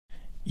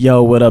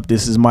Yo, what up?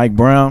 This is Mike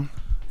Brown.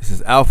 This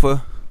is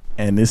Alpha.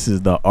 And this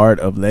is The Art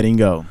of Letting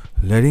Go.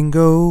 Letting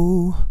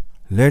go.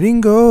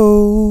 Letting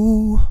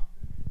go.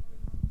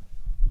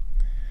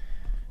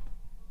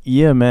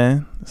 Yeah,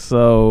 man.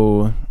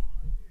 So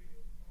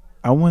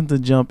I wanted to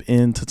jump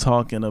into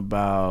talking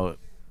about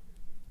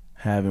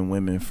having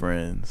women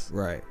friends.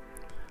 Right.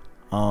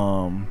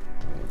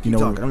 We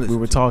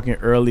were talking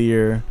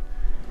earlier,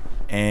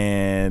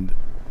 and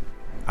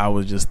I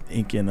was just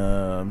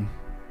thinking,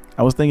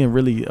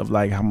 really of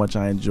like how much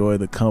I enjoy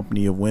the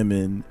company of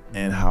women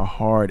and how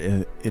hard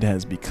it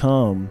has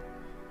become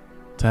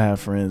to have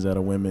friends that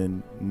are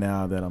women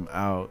now that I'm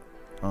out.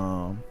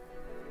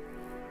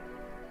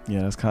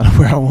 Yeah, that's kind of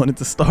where I wanted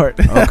to start.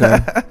 Okay.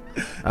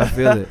 I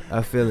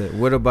feel it.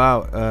 What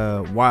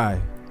about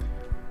why?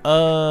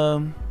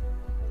 I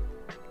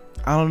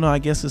don't know. I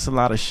guess it's a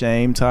lot of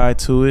shame tied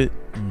to it.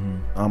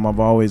 Mm-hmm. I've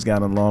always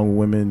gotten along with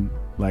women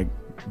like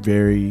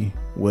very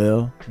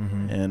well,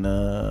 and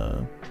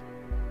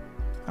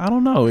I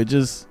don't know. It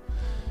just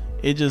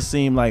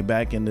seemed like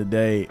back in the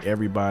day,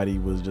 everybody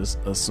was just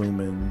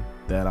assuming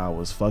that I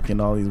was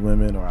fucking all these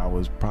women, or I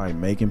was probably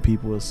making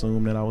people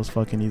assume that I was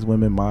fucking these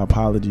women. My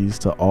apologies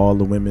to all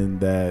the women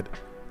that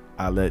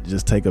I let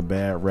just take a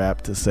bad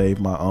rap to save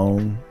my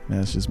own.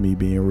 That's just me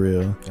being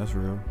real. That's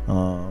real.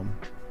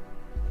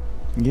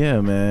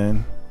 Yeah,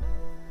 man.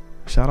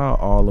 Shout out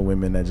all the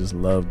women that just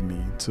loved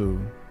me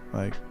too,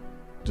 like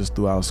just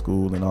throughout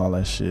school and all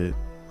that shit.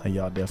 Like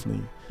y'all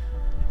definitely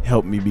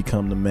helped me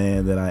become the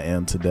man that I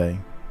am today.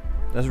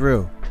 That's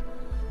real.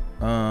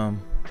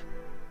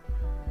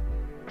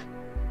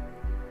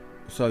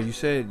 So you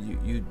said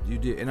you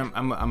did, and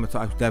I'm gonna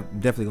talk.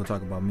 Definitely gonna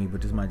talk about me, but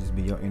this might just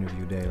be your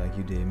interview day, like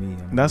you did me.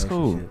 That's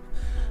cool.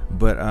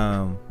 But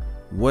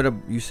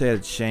you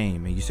said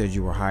shame, and you said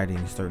you were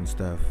hiding certain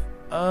stuff.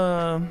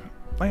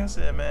 Like I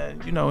said,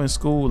 man, in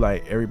school,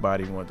 like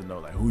everybody wanted to know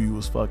like who you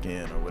was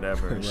fucking or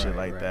whatever and shit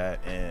like that,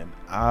 and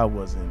I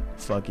wasn't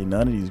fucking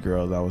none of these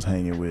girls I was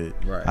hanging with.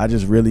 Right. I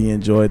just really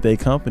enjoyed their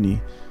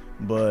company,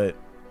 but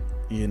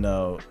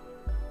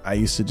I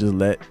used to just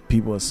let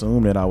people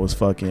assume that I was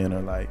fucking,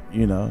 or like,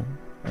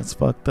 that's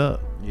fucked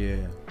up.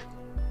 Yeah.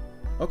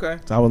 Okay.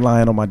 So I was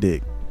lying on my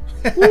dick.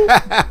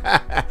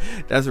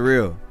 That's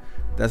real.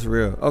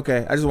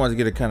 Okay. I just wanted to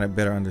get a kind of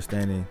better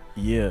understanding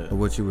of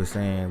what you were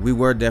saying. We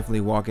were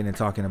definitely walking and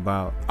talking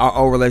about our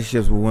old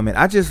relationships with women.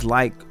 I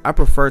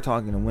prefer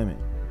talking to women.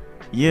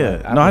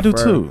 Yeah. I do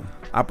too.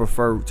 I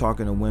prefer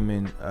talking to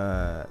women.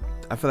 I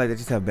feel like they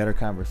just have better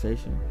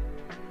conversation.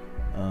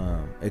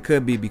 It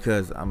could be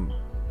because I'm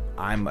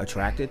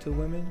attracted to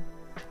women.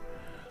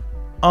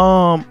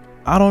 I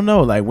don't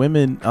know. Like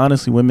women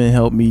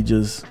help me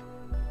just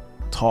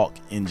talk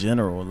in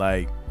general.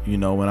 Like,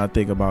 when I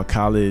think about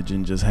college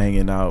and just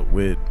hanging out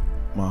with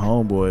my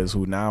homeboys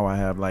who now I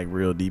have like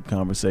real deep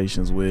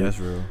conversations with. That's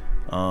real.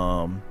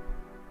 I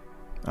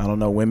don't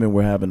know. Women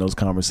were having those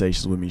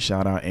conversations with me.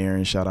 Shout out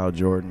Aaron. Shout out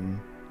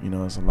Jordan.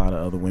 There's a lot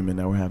of other women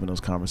that were having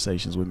those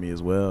conversations with me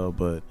as well.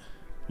 But,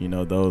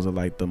 those are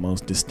like the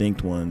most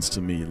distinct ones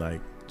to me. Like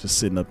just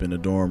sitting up in the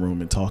dorm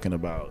room and talking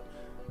about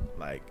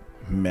like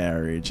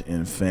marriage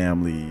and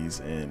families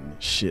and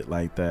shit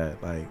like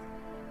that. Like,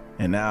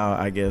 and now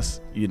I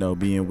guess,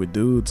 being with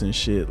dudes and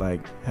shit,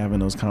 like having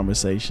those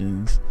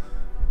conversations,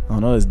 I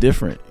don't know, it's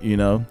different,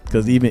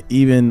 because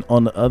even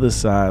on the other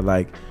side,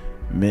 like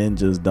men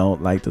just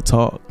don't like to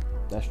talk.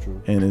 That's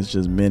true. And it's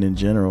just men in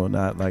general,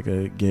 not like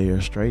a gay or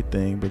straight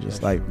thing, but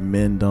just like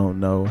men don't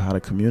know how to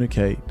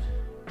communicate.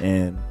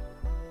 And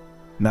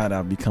now that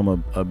I've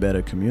become a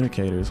better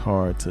communicator, it's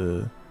hard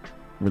to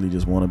really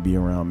just want to be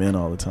around men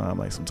all the time.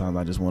 Like sometimes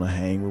I just want to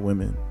hang with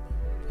women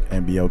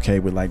and be okay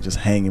with like just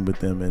hanging with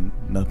them and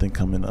nothing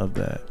coming of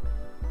that.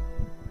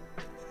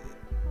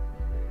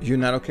 You're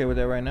not okay with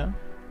that right now?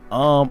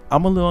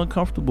 I'm a little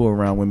uncomfortable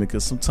around women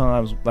because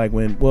sometimes like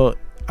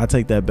I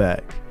take that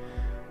back.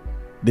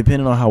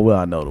 Depending on how well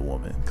I know the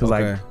woman. Because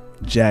like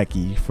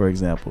Jackie, for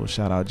example,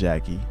 shout out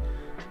Jackie.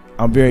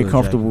 I'm very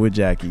comfortable with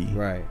Jackie.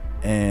 Right.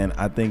 And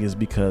I think it's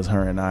because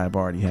her and I have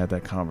already had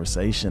that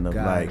conversation of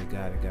got it.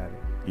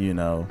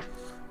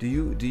 Do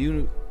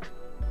you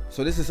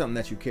so this is something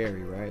that you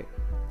carry, right?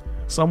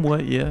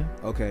 Somewhat, yeah.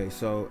 Okay,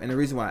 so and the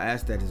reason why I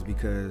asked that is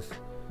because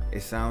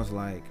it sounds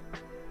like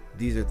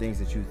these are things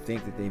that you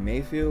think that they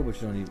may feel, but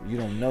you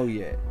don't know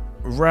yet.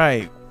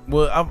 Right.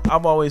 Well,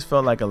 I've always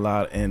felt like a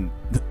lot, and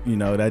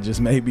that just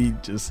maybe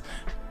just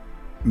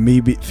me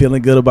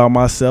feeling good about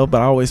myself.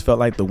 But I always felt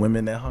like the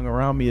women that hung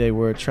around me, they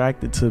were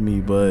attracted to me,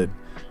 but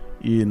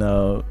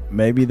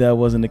maybe that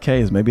wasn't the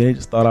case. Maybe they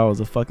just thought I was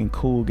a fucking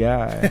cool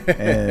guy,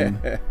 and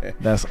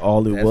that's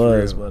all it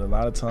was. Real. But a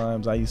lot of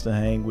times I used to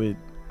hang with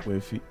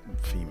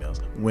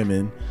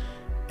women,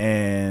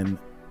 and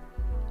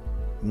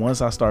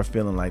once I start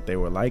feeling like they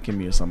were liking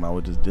me or something, I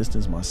would just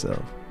distance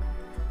myself.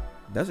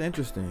 That's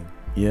interesting.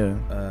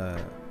 Yeah.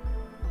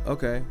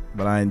 Okay.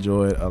 But I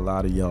enjoyed a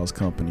lot of y'all's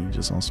company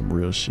just on some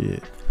real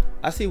shit.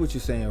 I see what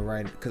you're saying,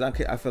 right? Because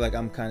I feel like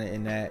I'm kind of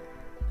in that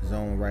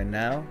zone right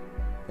now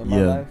in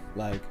my life.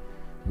 Like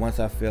once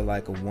I feel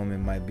like a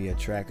woman might be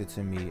attracted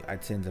to me, I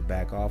tend to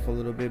back off a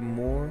little bit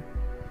more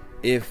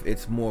if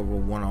it's more of a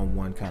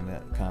one-on-one kind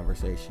of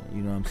conversation.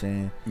 You know what I'm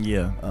saying?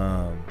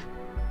 Yeah.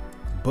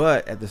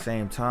 But at the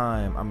same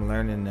time, I'm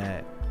learning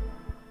that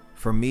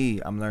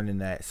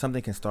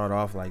something can start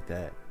off like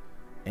that,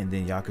 and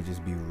then y'all could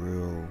just be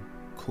real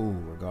cool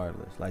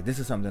regardless. Like, this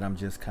is something that I'm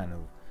just kind of,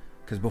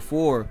 because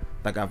before,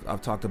 like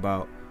I've talked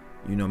about,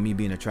 you know, me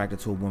being attracted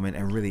to a woman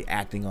and really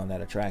acting on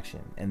that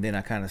attraction, and then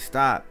I kind of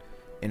stopped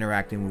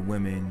interacting with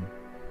women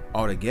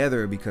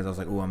altogether because I was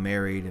like, oh, I'm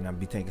married and I'd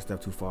be taking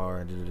stuff too far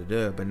and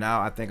da-da-da-da. But now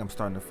I think I'm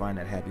starting to find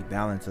that happy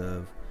balance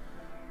of,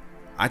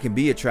 I can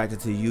be attracted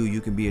to you,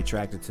 you can be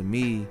attracted to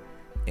me,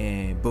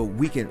 but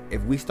we can,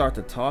 if we start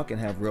to talk and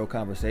have real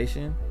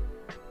conversation,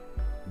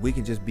 we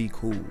can just be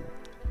cool,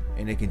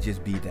 and it can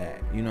just be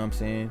that. You know what I'm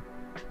saying?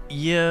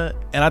 Yeah,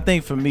 and I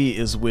think for me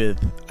is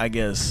with, I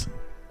guess,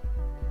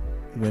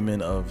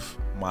 women of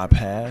my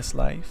past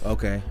life.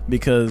 Okay.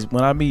 Because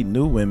when I meet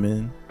new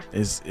women,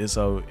 it's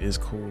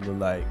cool to,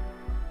 like,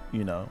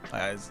 you know,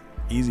 it's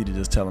easy to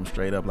just tell them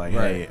straight up, like,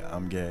 right. hey,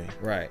 I'm gay.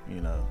 Right.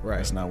 You know, right.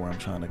 That's not where I'm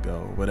trying to go,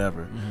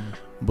 whatever.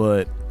 Mm-hmm.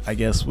 But I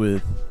guess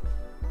with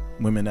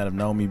women that have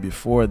known me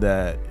before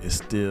that, it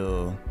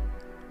still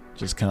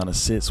just kind of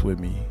sits with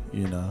me,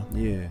 you know?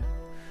 Yeah.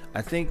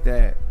 I think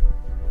that,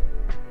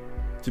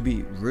 to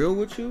be real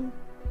with you,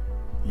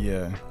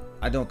 yeah,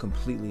 I don't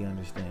completely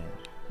understand.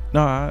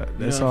 No,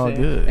 that's all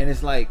good. And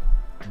it's like,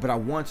 but I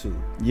want to.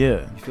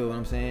 Yeah. You feel what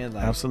I'm saying?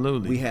 Like,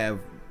 absolutely. We have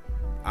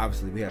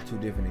two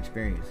different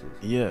experiences.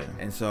 Yeah.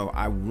 And so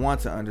I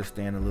want to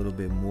understand a little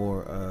bit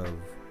more of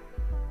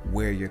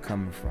where you're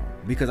coming from,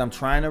 because I'm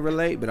trying to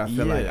relate, but I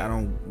feel like I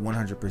don't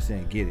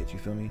 100% get it. You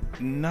feel me?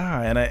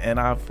 Nah, and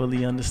I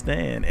fully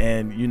understand.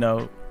 And, you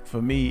know,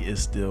 for me,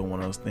 it's still one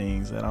of those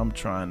things that I'm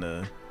trying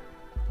to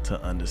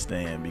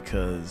understand,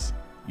 because,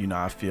 you know,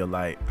 I feel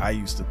like I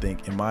used to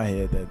think in my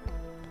head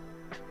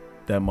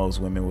that most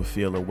women would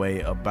feel a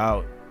way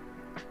about,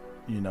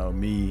 you know,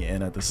 me,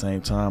 and at the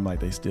same time, like,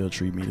 they still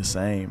treat me the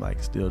same,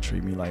 like, still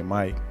treat me like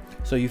Mike.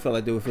 So you felt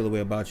like they would feel a way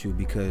about you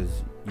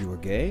because you were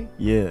gay?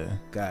 Yeah.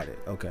 Got it.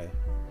 Okay.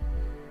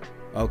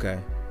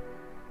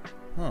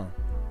 Huh.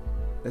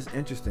 That's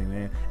interesting,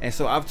 man. And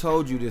so I've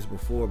told you this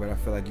before, but I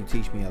feel like you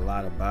teach me a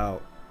lot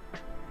about,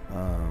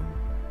 I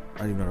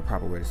don't even know the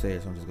proper way to say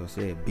it, so I'm just going to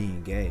say it,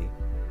 being gay.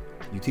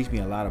 You teach me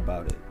a lot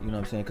about it. You know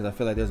what I'm saying? Because I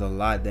feel like there's a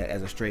lot that,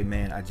 as a straight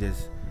man, I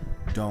just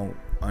don't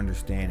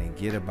understand and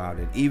get about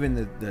it. Even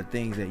the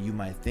things that you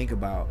might think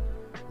about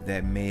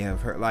that may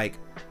have hurt. Like,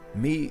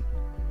 me,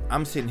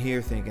 I'm sitting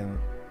here thinking,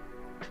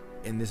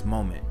 in this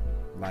moment,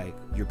 like,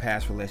 your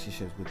past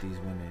relationships with these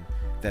women,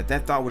 that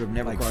thought would have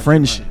never, like, crossed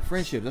friendship.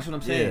 Friendship, that's what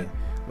I'm saying.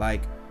 Yeah.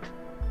 Like,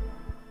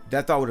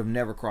 that thought would have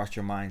never crossed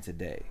your mind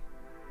today.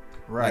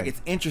 Right. Like,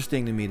 it's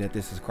interesting to me that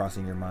this is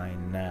crossing your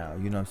mind now.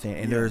 You know what I'm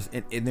saying?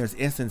 And there's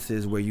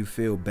instances where you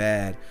feel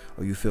bad,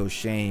 or you feel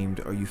shamed,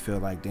 or you feel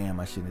like, damn,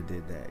 I shouldn't have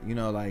did that. You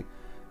know, like,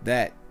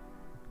 that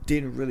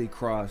didn't really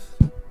cross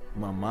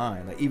my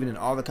mind. Like, even in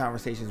all the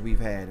conversations we've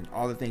had and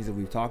all the things that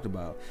we've talked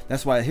about.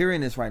 That's why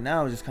hearing this right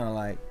now is just kind of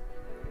like,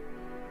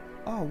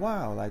 oh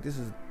wow, like, this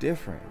is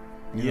different.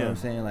 You know what I'm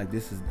saying? Like,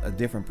 this is a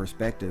different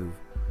perspective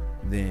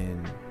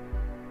than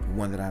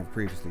one that I've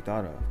previously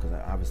thought of, because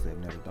I obviously have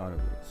never thought of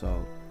it.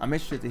 So I'm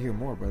interested to hear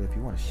more, brother, if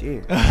you want to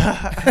share.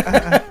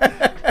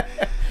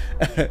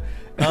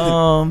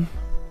 I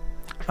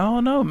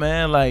don't know,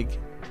 man. Like,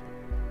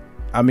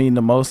 I mean,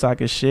 the most I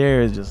could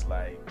share is just,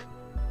 like,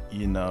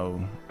 you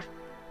know,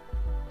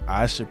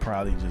 I should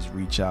probably just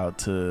reach out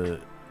to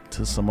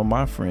some of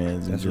my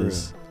friends and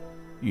just,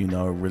 you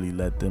know, really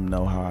let them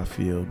know how I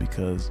feel,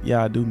 because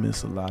I do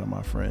miss a lot of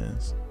my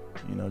friends,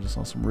 you know, just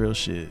on some real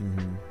shit.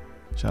 Mm-hmm.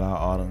 Shout out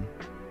Autumn,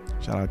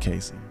 shout out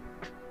Casey.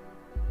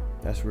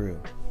 That's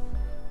real.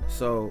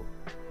 So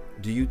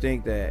do you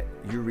think that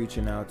you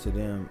reaching out to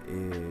them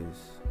is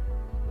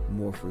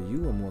more for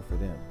you or more for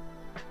them?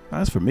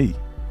 That's for me.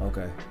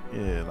 Okay.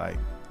 Yeah, like,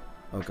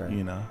 okay,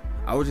 you know,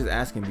 I was just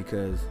asking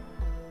because,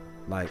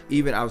 like,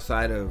 even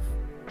outside of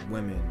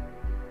women,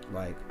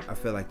 like, I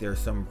feel like there's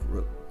some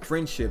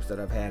friendships that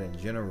I've had in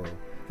general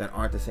that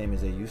aren't the same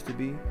as they used to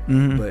be.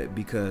 Mm-hmm. But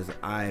because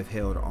I've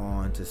held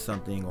on to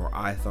something, or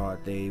I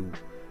thought they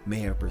may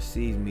have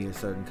perceived me a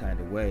certain kind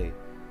of way.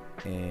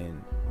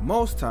 And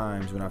most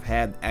times when I've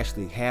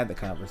actually had the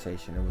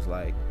conversation, it was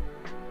like,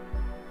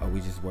 oh, we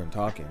just weren't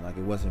talking. Like,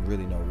 it wasn't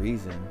really no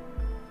reason.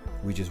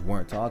 We just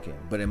weren't talking.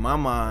 But in my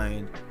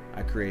mind,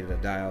 I created a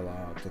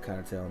dialogue to kind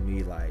of tell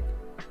me, like,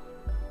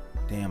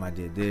 damn, I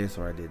did this,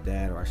 or I did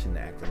that, or I shouldn't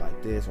have acted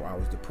like this, or I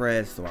was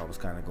depressed, so I was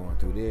kind of going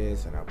through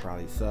this, and I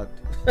probably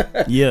sucked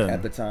at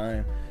the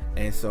time.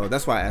 And so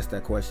that's why I asked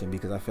that question,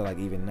 because I feel like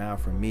even now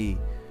for me,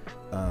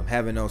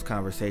 having those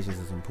conversations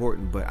is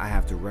important, but I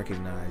have to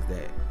recognize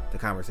that the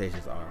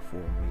conversations are for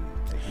me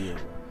to heal.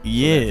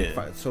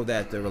 So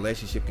that the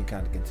relationship can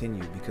kind of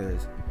continue,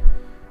 because,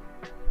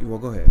 well,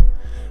 go ahead.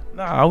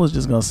 No, I was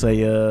just gonna say,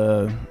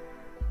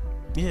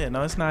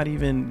 it's not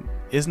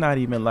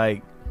even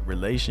like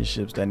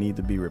relationships that need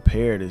to be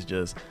repaired. It's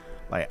just,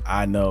 like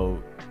I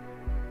know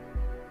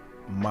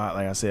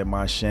like I said,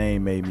 my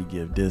shame made me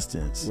give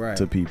distance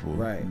to people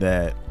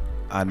that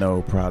I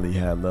know probably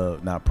had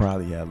love, not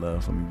probably had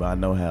love for me, but I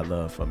know had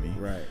love for me.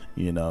 Right.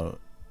 You know,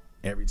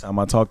 every time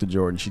I talk to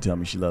Jordan, she tell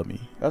me she love me.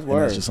 That's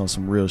word. That's just on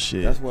some real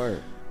shit. That's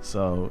word.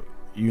 So,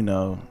 you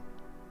know,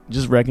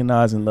 just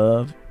recognizing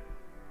love.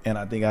 And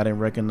I think I didn't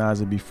recognize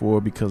it before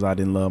because I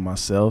didn't love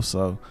myself.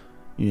 So,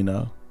 you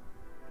know,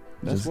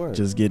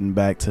 just getting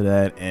back to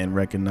that and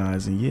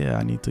recognizing, yeah,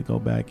 I need to go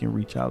back and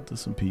reach out to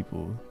some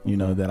people, you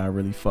know, that I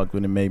really fucked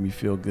with and made me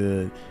feel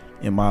good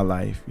in my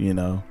life, you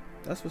know.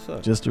 That's what's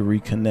up. Just to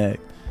reconnect.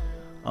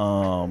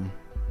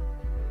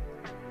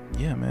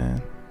 Yeah,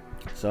 man.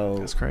 So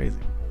that's crazy.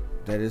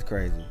 That is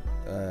crazy.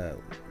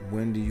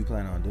 When do you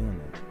plan on doing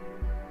that?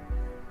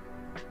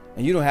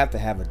 And you don't have to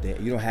have a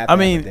deadline. You don't have to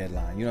have a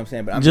deadline. You know what I'm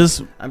saying? But I'm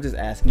just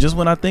asking. Just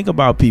when I think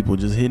about people,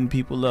 just hitting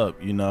people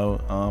up, you know.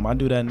 I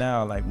do that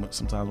now. Like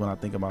sometimes when I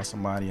think about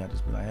somebody, I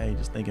just be like, hey,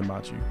 just thinking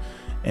about you.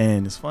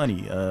 And it's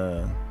funny.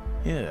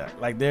 Yeah,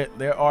 like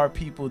there are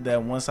people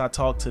that once I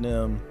talk to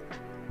them,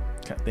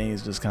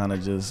 things just kind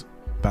of just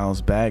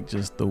bounce back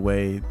just the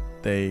way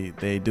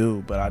they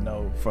do. But I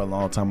know for a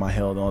long time I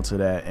held on to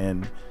that,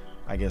 and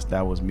I guess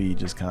that was me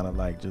just kind of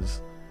like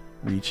just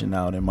reaching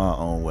out in my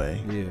own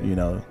way. Yeah, you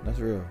know, that's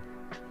real.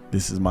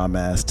 This is my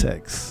mass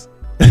text.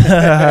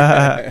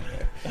 That's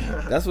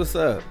what's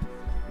up.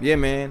 Yeah,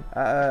 man.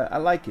 I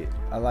like it.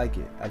 I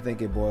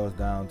think it boils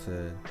down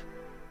to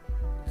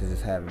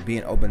just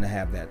being open to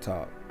have that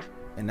talk,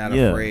 and not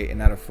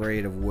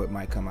afraid of what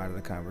might come out of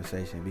the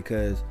conversation.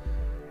 Because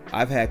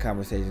I've had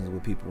conversations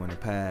with people in the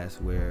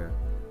past where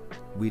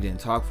we didn't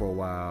talk for a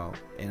while,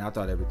 and I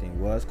thought everything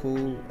was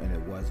cool, and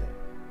it wasn't.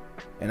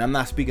 And I'm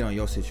not speaking on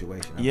your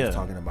situation. I'm just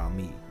talking about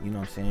me. You know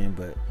what I'm saying?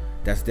 But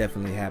that's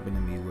definitely happened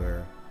to me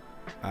where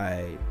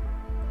I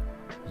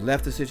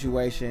left the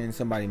situation.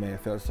 Somebody may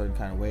have felt a certain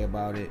kind of way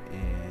about it,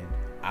 and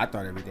I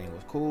thought everything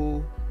was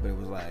cool, but it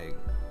was like,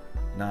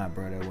 nah,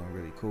 bro, that wasn't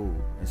really cool.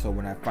 And so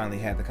when I finally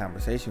had the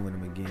conversation with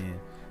him again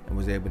and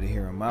was able to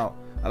hear him out,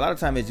 a lot of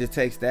times it just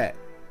takes that.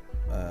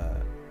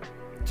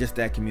 Just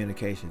that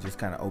communication, just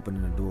kind of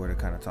opening the door to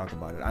kind of talk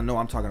about it. I know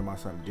I'm talking about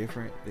something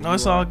different. No,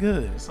 it's all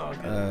good. It's all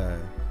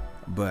good.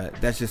 But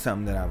that's just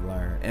something that I've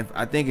learned, and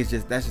I think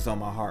that's just on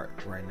my heart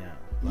right now.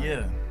 Like,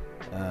 yeah.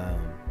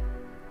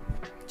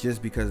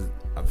 Just because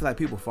I feel like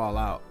people fall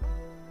out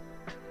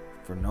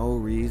for no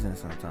reason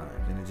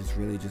sometimes, and it's just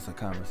really just a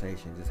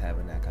conversation, just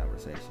having that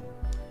conversation,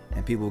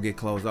 and people get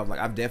closed off. Like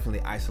I've definitely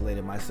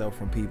isolated myself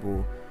from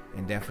people,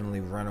 and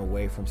definitely run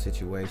away from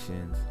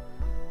situations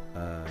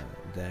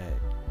that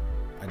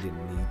I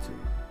didn't need to.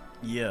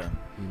 Yeah.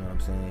 You know what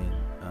I'm saying?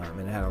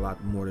 And it had a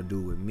lot more to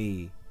do with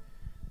me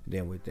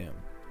than with them.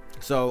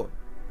 So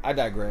I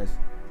digress.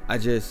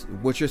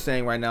 What you're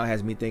saying right now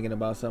has me thinking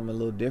about something a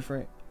little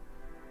different.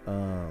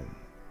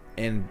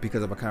 And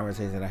because of a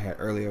conversation that I had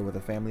earlier with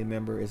a family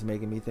member, it's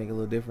making me think a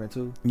little different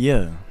too.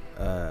 Yeah.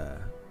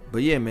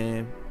 But yeah,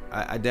 man,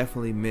 I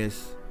definitely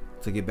miss,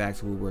 to get back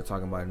to what we were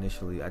talking about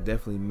initially, I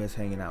definitely miss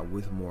hanging out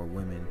with more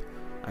women.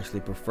 I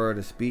actually prefer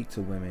to speak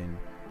to women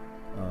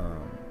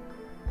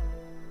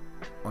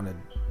I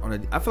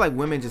feel like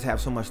women just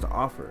have so much to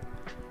offer.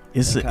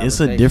 It's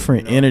a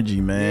different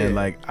energy, man. Yeah.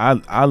 Like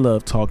I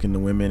love talking to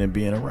women and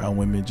being around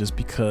women just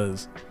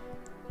because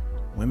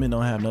women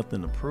don't have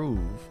nothing to prove.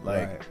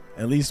 Like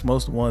at least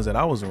most of the ones that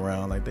I was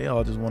around, like they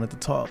all just wanted to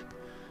talk.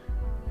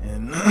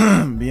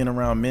 And being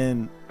around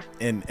men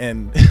and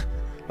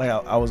like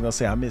I was gonna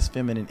say, I miss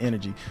feminine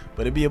energy,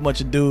 but it'd be a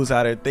bunch of dudes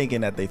out there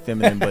thinking that they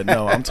feminine, but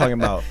no, I'm talking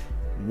about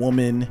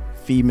woman,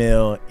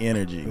 female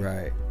energy.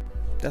 Right.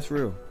 That's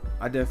real.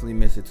 I definitely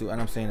miss it too. And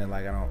I'm saying that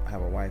like I don't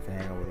have a wife and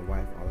hang out with a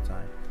wife all the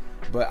time.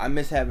 But I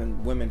miss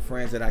having women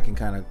friends that I can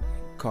kind of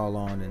call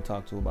on and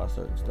talk to about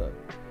certain stuff.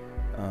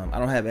 I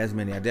don't have as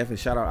many. I definitely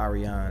shout out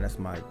Ariane, that's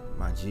my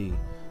G.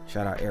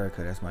 Shout out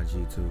Erica, that's my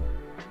G too.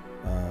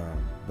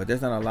 But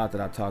there's not a lot that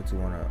I talk to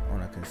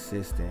on a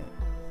consistent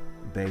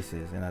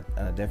basis, and I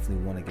definitely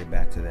want to get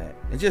back to that.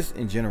 And just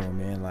in general,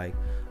 man, like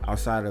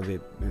outside of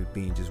it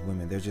being just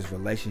women, there's just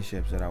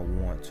relationships that I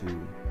want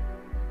to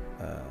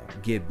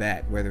get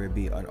back, whether it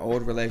be an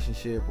old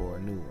relationship or a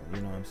new one.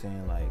 You know what I'm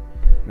saying? Like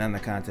not in the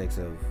context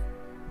of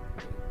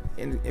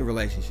in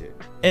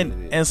relationship.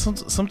 And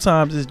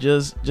sometimes it's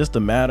just a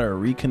matter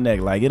of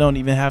reconnect. Like it don't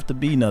even have to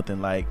be nothing.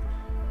 Like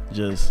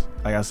just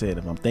like I said,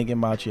 if I'm thinking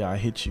about you, I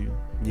hit you.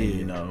 Yeah. And,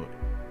 you know,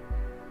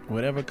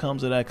 whatever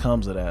comes of that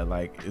comes of that.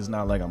 Like it's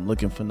not like I'm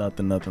looking for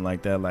nothing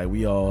like that. Like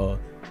we all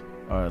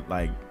are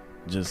like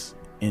just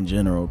in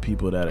general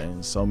people that are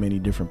in so many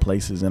different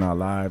places in our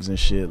lives and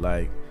shit.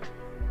 Like,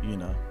 you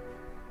know,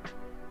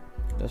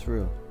 that's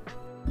real.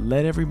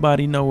 Let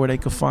everybody know where they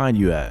can find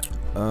you at.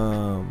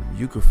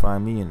 You can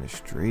find me in the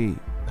street.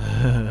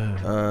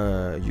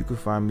 You can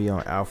find me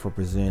on Alfpha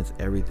Presents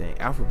Everything.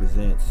 Alfpha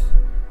Presents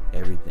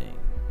Everything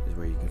is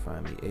where you can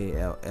find me.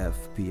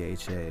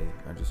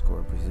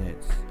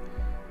 ALFPHA_presents.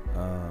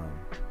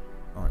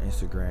 On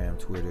Instagram,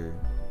 Twitter,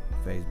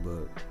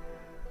 Facebook.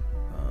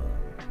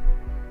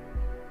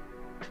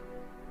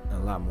 A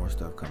a lot more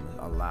stuff coming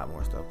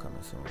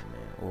soon, man.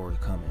 Or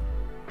it's coming.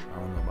 I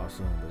don't know about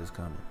soon, but it's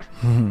coming.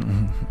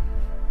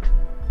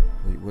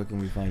 Where can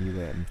we find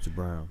you at, Mr.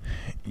 Brown?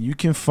 You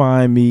can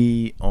find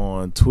me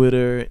on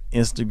Twitter,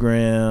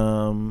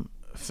 Instagram,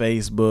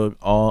 Facebook,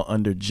 all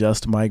under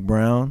Just Mike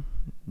Brown,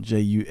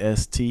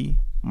 Just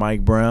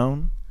Mike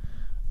Brown.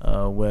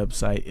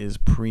 Website is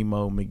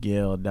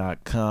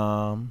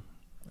primomiguel.com.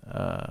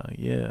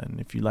 And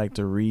if you like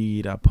to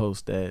read, I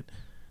post at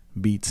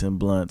Beats and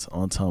Blunts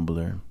on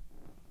Tumblr.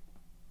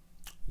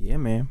 Yeah,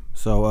 man.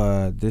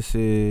 So this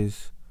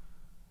is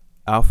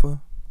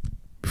Alpha.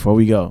 Before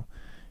we go,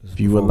 if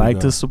you would like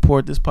to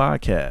support this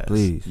podcast,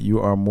 please, you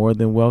are more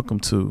than welcome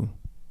to.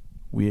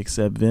 We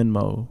accept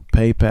Venmo,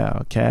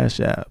 PayPal, Cash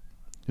App.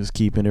 Just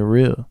keeping it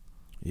real.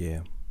 Yeah.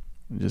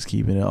 Just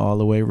keeping it all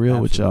the way real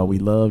with y'all. We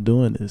love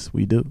doing this.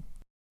 We do.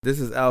 This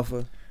is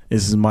Alpha.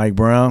 This is Mike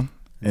Brown.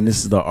 And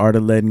this is the Art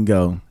of Letting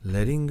Go.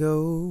 Letting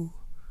go.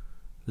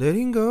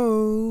 Letting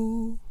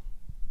go.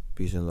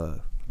 Peace and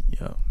love.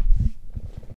 Yo.